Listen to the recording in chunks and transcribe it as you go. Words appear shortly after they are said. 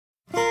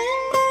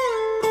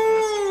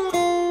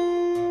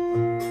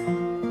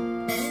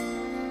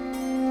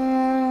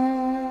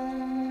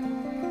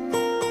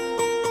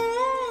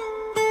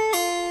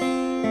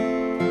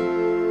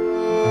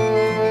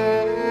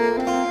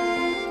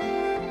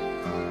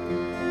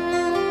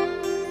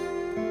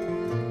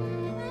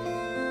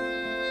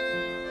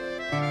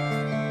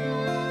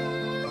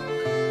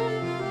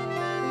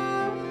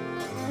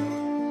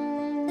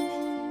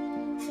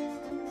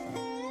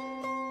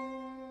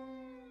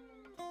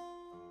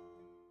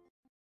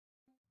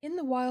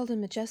the Wild and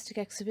Majestic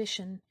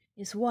exhibition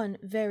is one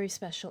very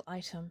special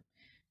item,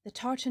 the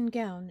tartan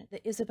gown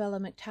that Isabella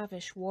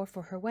MacTavish wore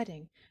for her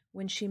wedding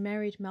when she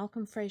married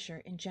Malcolm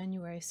Fraser in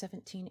January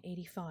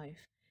 1785.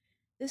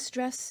 This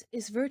dress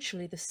is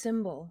virtually the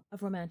symbol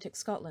of romantic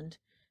Scotland.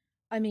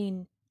 I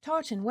mean,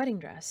 tartan wedding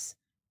dress.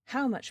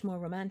 How much more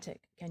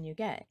romantic can you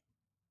get?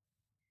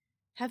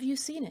 Have you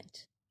seen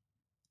it?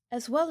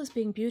 As well as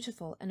being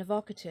beautiful and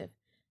evocative,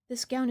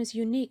 this gown is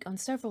unique on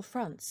several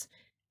fronts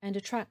and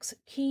attracts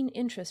keen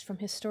interest from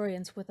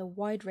historians with a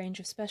wide range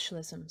of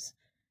specialisms,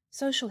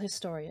 social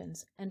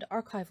historians and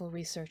archival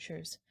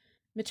researchers,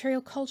 material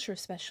culture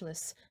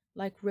specialists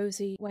like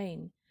Rosie,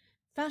 Waine,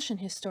 fashion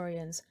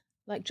historians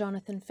like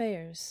Jonathan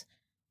Faiers,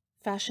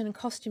 fashion and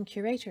costume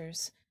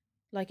curators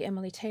like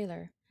Emily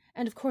Taylor,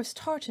 and of course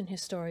tartan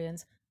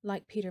historians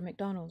like Peter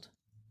Macdonald.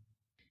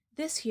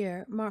 This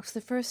year marks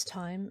the first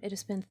time it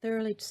has been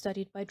thoroughly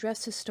studied by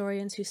dress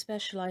historians who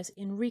specialize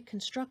in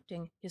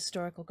reconstructing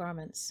historical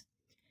garments.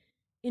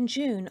 In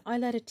June, I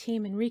led a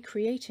team in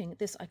recreating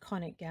this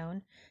iconic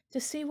gown to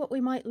see what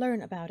we might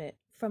learn about it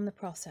from the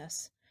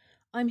process.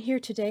 I'm here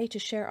today to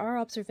share our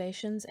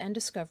observations and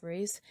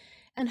discoveries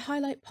and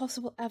highlight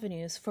possible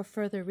avenues for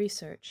further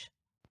research.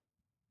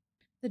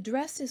 The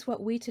dress is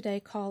what we today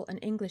call an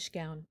English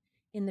gown,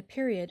 in the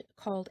period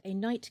called a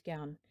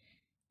nightgown.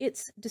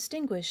 It's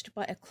distinguished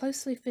by a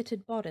closely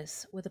fitted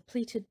bodice with a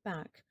pleated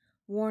back,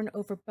 worn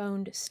over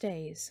boned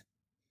stays.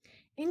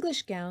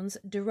 English gowns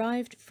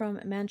derived from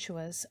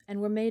mantuas and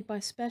were made by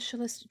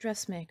specialist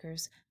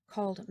dressmakers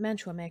called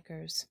mantua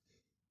makers.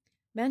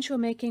 Mantua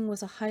making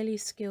was a highly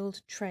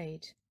skilled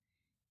trade.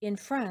 In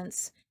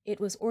France, it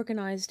was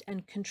organized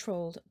and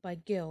controlled by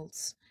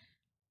guilds.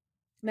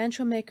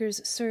 Mantua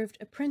makers served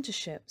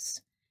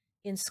apprenticeships.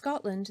 In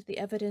Scotland, the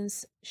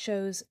evidence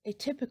shows a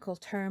typical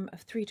term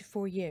of 3 to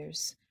 4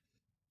 years.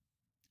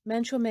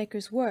 Mantua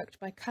makers worked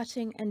by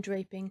cutting and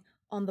draping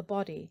on the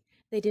body.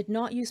 They did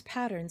not use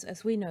patterns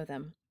as we know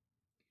them.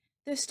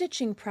 Their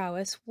stitching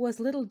prowess was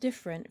little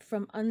different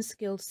from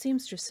unskilled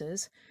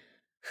seamstresses,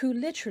 who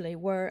literally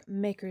were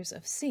makers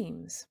of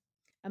seams.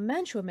 A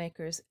mantua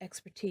maker's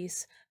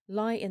expertise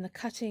lie in the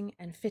cutting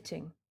and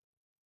fitting.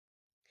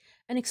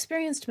 An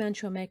experienced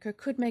mantua maker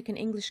could make an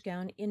English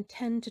gown in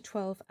 10 to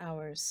 12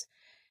 hours.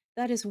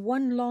 That is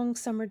one long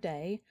summer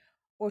day,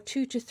 or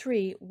 2 to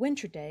 3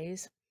 winter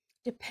days,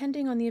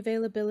 depending on the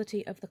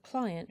availability of the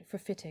client for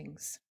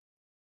fittings.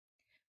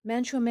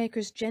 Mantua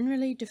makers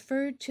generally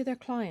deferred to their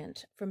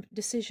client for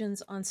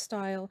decisions on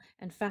style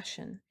and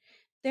fashion.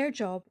 Their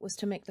job was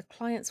to make the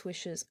client's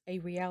wishes a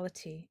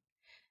reality.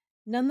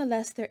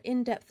 Nonetheless, their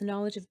in-depth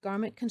knowledge of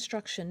garment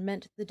construction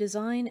meant the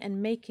design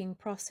and making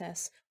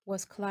process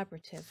was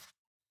collaborative.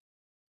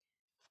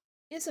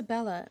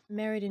 Isabella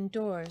married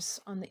indoors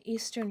on the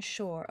eastern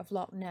shore of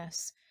Loch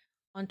Ness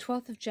on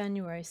 12th of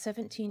January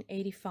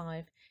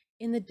 1785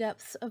 in the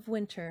depths of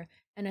winter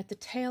and at the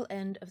tail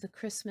end of the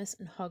Christmas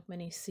and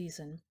Hogmanay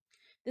season.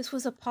 This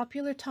was a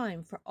popular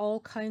time for all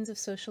kinds of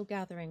social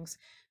gatherings,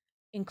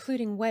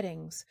 including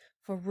weddings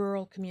for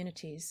rural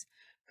communities.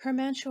 Her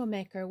mantua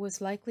maker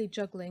was likely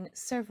juggling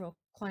several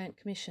client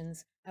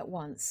commissions at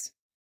once.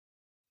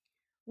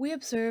 We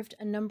observed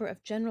a number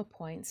of general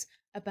points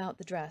about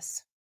the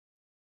dress.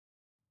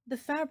 The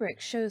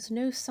fabric shows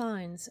no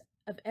signs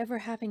of ever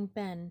having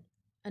been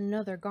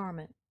another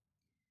garment.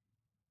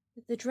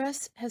 The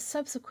dress has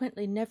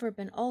subsequently never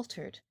been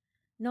altered,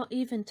 not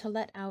even to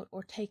let out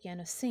or take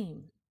in a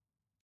seam.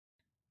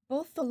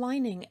 Both the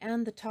lining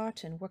and the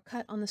tartan were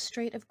cut on the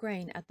straight of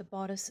grain at the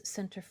bodice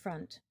center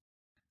front.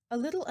 A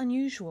little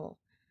unusual,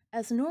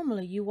 as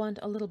normally you want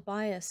a little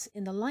bias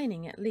in the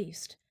lining at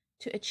least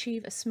to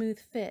achieve a smooth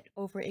fit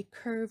over a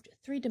curved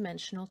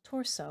three-dimensional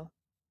torso.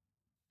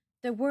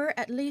 There were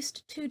at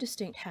least 2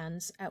 distinct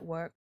hands at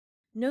work,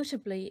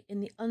 notably in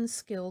the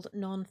unskilled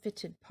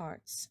non-fitted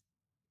parts.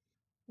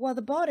 While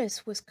the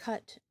bodice was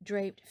cut,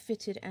 draped,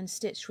 fitted and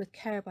stitched with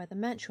care by the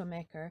mantua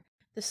maker,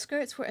 the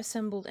skirts were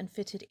assembled and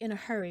fitted in a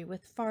hurry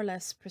with far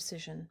less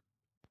precision.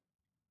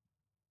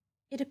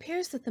 It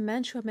appears that the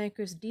mantua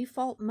maker's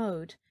default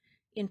mode,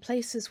 in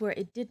places where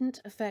it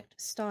didn't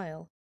affect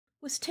style,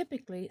 was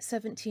typically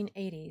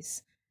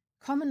 1780s,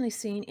 commonly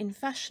seen in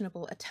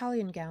fashionable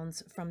Italian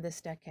gowns from this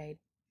decade.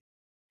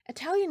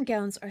 Italian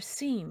gowns are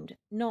seamed,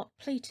 not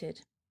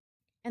pleated,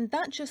 and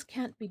that just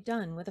can't be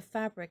done with a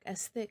fabric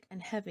as thick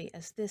and heavy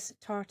as this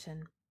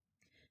tartan.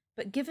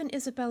 But given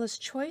Isabella's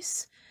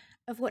choice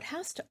of what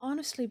has to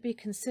honestly be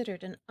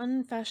considered an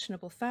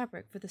unfashionable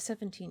fabric for the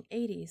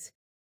 1780s,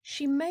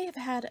 she may have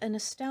had a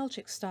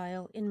nostalgic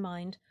style in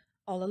mind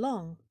all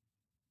along.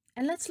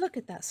 And let's look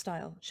at that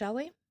style, shall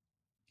we?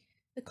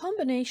 The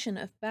combination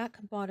of back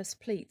bodice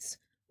pleats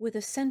with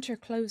a center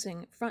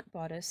closing front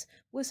bodice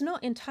was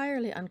not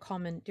entirely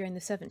uncommon during the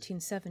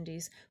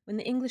 1770s when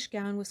the English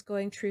gown was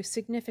going through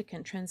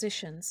significant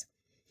transitions.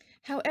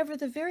 However,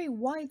 the very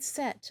wide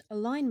set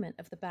alignment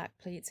of the back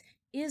pleats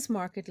is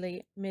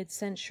markedly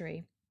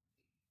mid-century.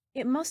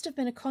 It must have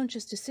been a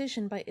conscious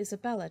decision by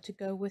Isabella to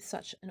go with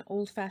such an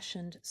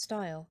old-fashioned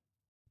style.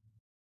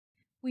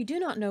 We do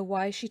not know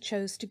why she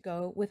chose to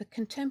go with a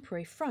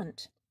contemporary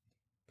front.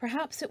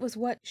 Perhaps it was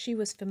what she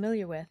was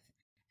familiar with,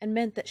 and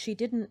meant that she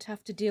didn't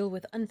have to deal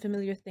with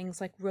unfamiliar things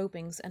like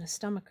robings and a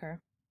stomacher.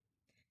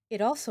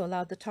 It also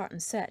allowed the tartan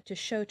set to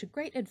show to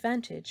great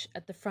advantage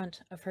at the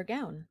front of her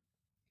gown.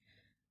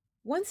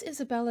 Once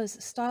Isabella's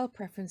style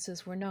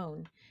preferences were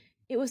known,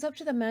 it was up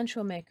to the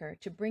mantua maker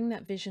to bring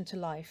that vision to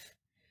life.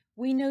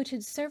 We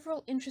noted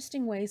several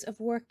interesting ways of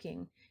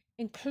working,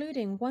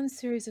 including one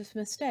series of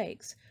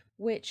mistakes,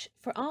 which,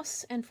 for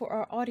us and for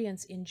our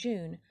audience in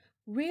June,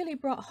 really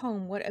brought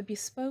home what a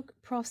bespoke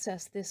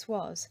process this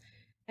was,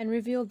 and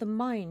revealed the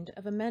mind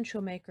of a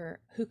mantua maker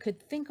who could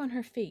think on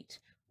her feet,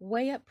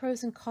 weigh up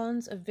pros and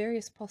cons of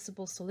various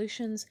possible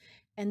solutions,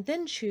 and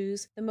then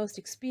choose the most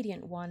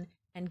expedient one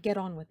and get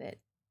on with it.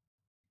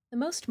 The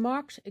most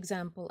marked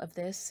example of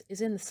this is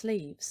in the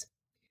sleeves.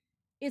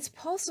 It's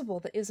possible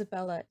that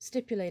Isabella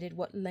stipulated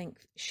what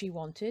length she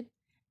wanted,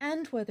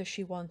 and whether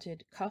she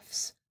wanted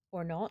cuffs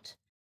or not,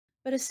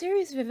 but a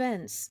series of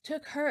events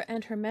took her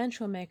and her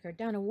mantua maker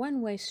down a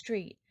one-way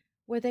street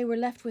where they were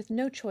left with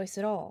no choice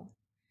at all.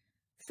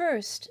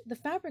 First, the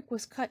fabric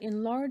was cut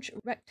in large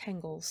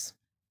rectangles,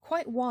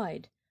 quite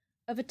wide,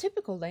 of a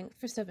typical length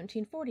for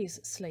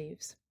 1740s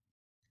sleeves.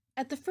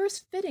 At the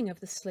first fitting of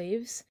the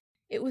sleeves,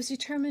 it was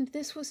determined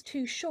this was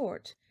too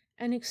short,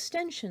 and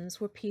extensions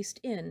were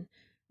pieced in,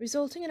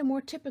 resulting in a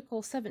more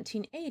typical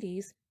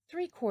 1780s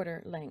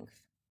three-quarter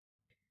length.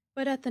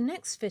 But at the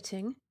next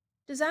fitting,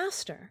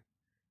 disaster!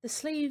 The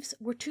sleeves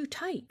were too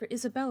tight for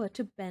Isabella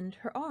to bend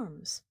her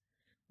arms.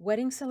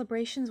 Wedding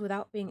celebrations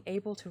without being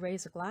able to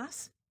raise a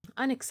glass?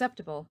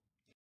 Unacceptable.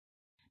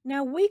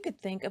 Now, we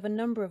could think of a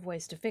number of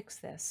ways to fix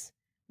this.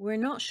 We're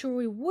not sure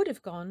we would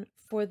have gone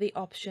for the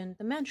option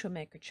the mantua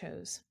maker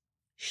chose.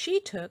 She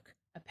took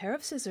a pair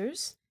of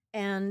scissors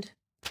and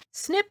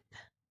snip,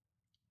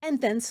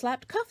 and then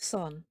slapped cuffs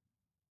on.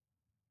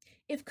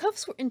 If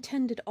cuffs were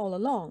intended all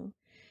along,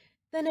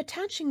 then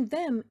attaching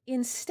them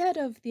instead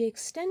of the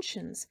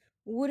extensions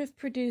would have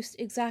produced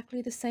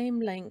exactly the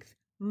same length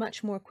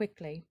much more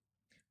quickly.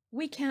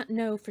 We can't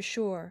know for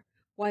sure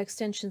why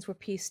extensions were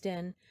pieced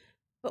in,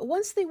 but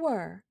once they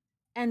were,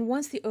 and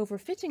once the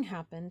overfitting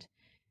happened,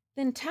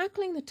 then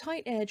tackling the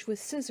tight edge with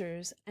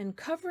scissors and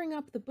covering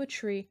up the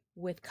butchery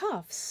with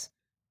cuffs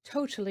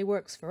totally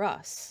works for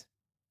us.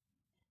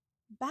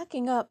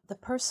 Backing up the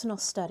personal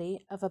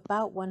study of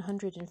about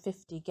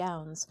 150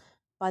 gowns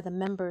by the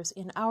members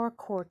in our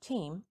core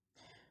team,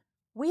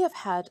 we have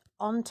had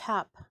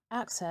on-tap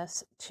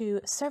access to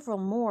several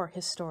more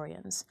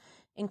historians,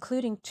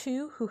 including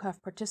two who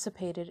have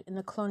participated in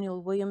the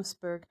Colonial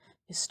Williamsburg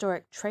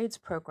Historic Trades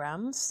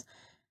programs,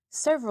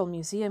 several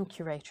museum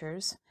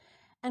curators,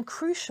 and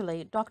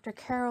crucially Dr.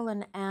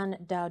 Carolyn Ann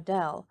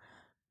Dowdell,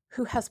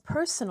 who has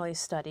personally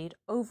studied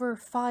over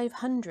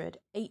 500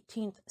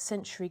 18th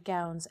century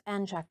gowns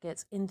and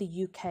jackets in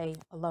the UK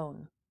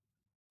alone.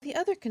 The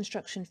other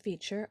construction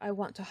feature I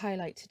want to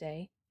highlight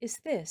today is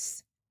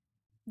this.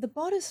 The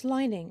bodice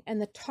lining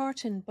and the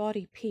tartan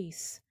body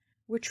piece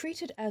were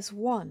treated as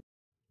one.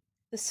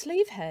 The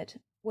sleeve head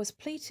was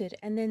pleated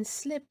and then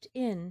slipped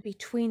in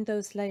between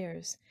those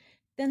layers.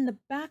 Then the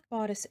back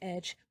bodice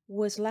edge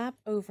was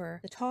lapped over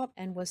the top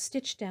and was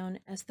stitched down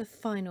as the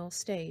final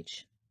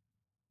stage.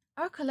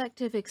 Our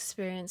collective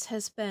experience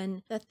has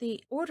been that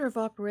the order of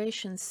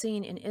operations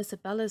seen in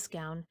Isabella's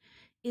gown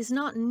is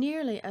not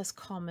nearly as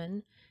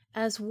common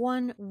as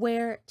one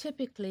where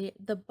typically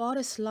the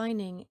bodice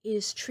lining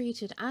is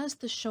treated as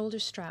the shoulder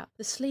strap.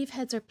 The sleeve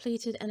heads are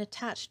pleated and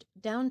attached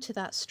down to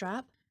that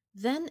strap.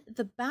 Then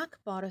the back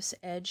bodice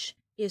edge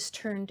is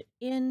turned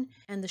in,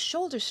 and the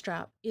shoulder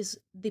strap is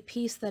the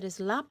piece that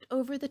is lapped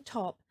over the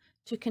top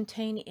to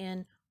contain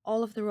in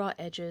all of the raw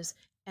edges,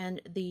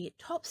 and the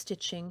top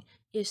stitching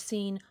is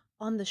seen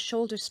on the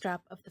shoulder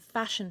strap of the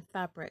fashion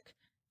fabric,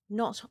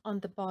 not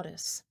on the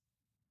bodice.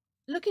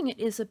 Looking at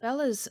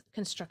Isabella's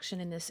construction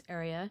in this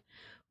area,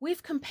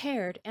 we've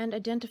compared and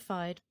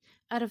identified,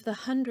 out of the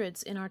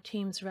hundreds in our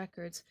team's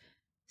records,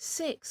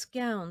 6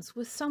 gowns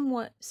with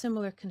somewhat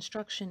similar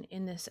construction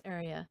in this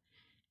area.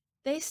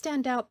 They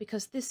stand out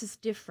because this is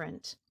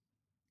different.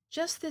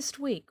 Just this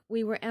week,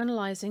 we were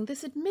analyzing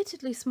this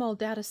admittedly small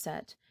data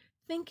set,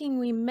 thinking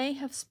we may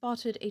have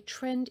spotted a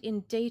trend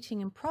in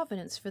dating and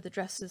provenance for the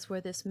dresses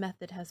where this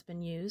method has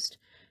been used,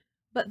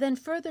 but then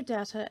further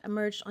data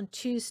emerged on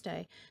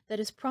Tuesday that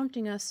is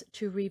prompting us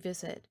to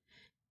revisit.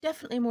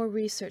 Definitely more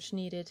research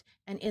needed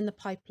and in the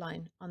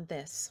pipeline on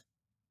this.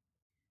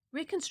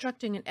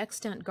 Reconstructing an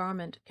extant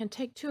garment can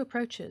take 2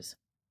 approaches.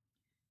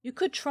 You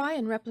could try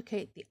and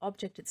replicate the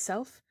object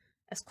itself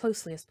as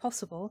closely as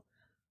possible,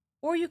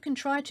 or you can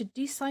try to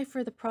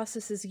decipher the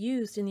processes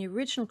used in the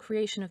original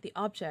creation of the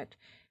object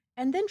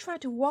and then try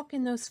to walk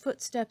in those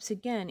footsteps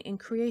again in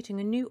creating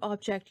a new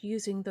object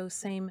using those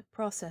same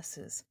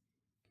processes.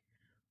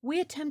 We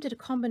attempted a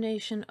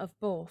combination of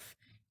both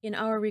in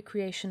our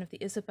recreation of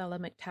the Isabella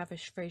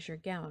MacTavish Fraser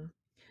gown.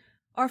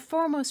 Our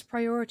foremost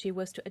priority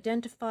was to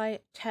identify,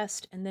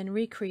 test, and then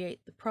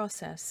recreate the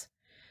process,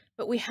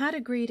 but we had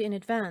agreed in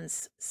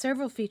advance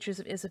several features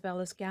of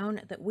Isabella's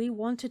gown that we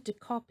wanted to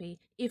copy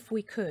if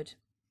we could.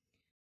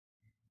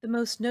 The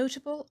most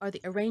notable are the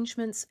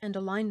arrangements and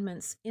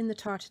alignments in the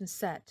tartan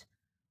set,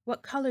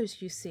 what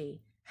colours you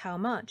see, how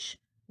much,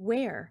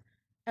 where,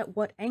 at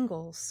what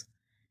angles.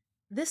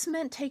 This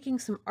meant taking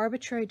some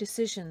arbitrary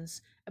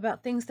decisions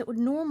about things that would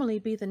normally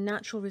be the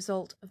natural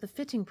result of the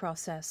fitting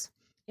process.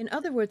 In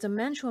other words, a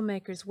mantua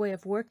maker's way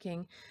of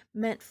working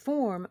meant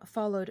form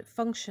followed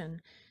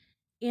function.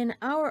 In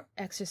our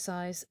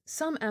exercise,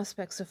 some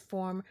aspects of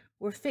form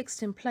were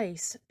fixed in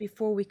place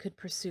before we could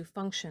pursue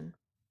function.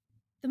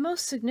 The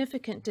most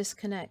significant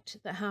disconnect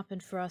that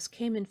happened for us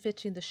came in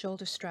fitting the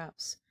shoulder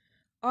straps.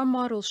 Our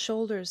model's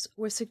shoulders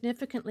were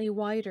significantly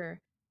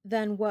wider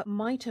than what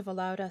might have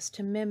allowed us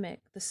to mimic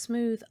the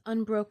smooth,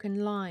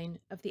 unbroken line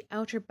of the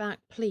outer back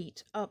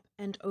pleat up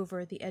and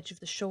over the edge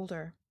of the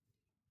shoulder.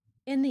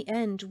 In the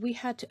end, we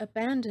had to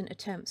abandon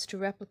attempts to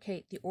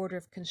replicate the order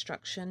of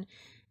construction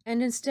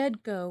and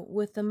instead go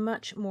with the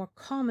much more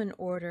common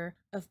order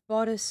of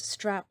bodice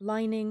strap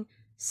lining,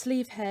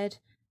 sleeve head,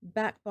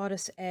 back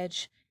bodice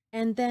edge,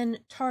 and then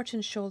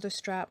tartan shoulder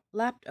strap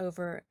lapped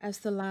over as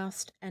the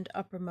last and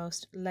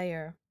uppermost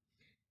layer.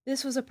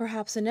 This was a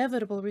perhaps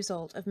inevitable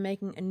result of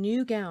making a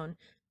new gown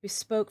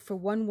bespoke for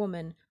one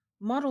woman,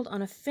 modelled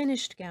on a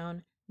finished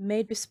gown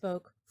made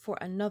bespoke for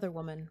another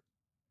woman.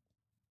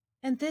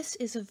 And this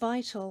is a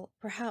vital,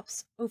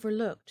 perhaps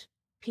overlooked,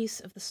 piece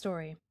of the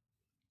story.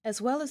 As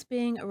well as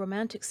being a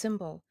romantic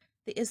symbol,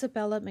 the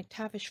Isabella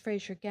MacTavish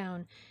Fraser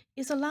gown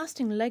is a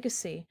lasting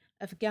legacy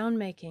of gown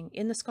making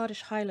in the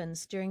Scottish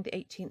Highlands during the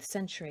 18th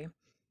century.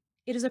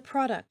 It is a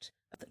product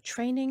of the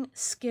training,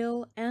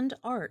 skill, and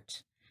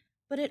art,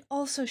 but it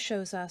also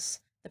shows us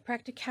the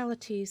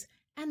practicalities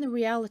and the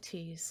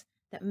realities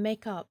that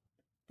make up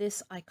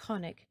this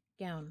iconic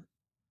gown.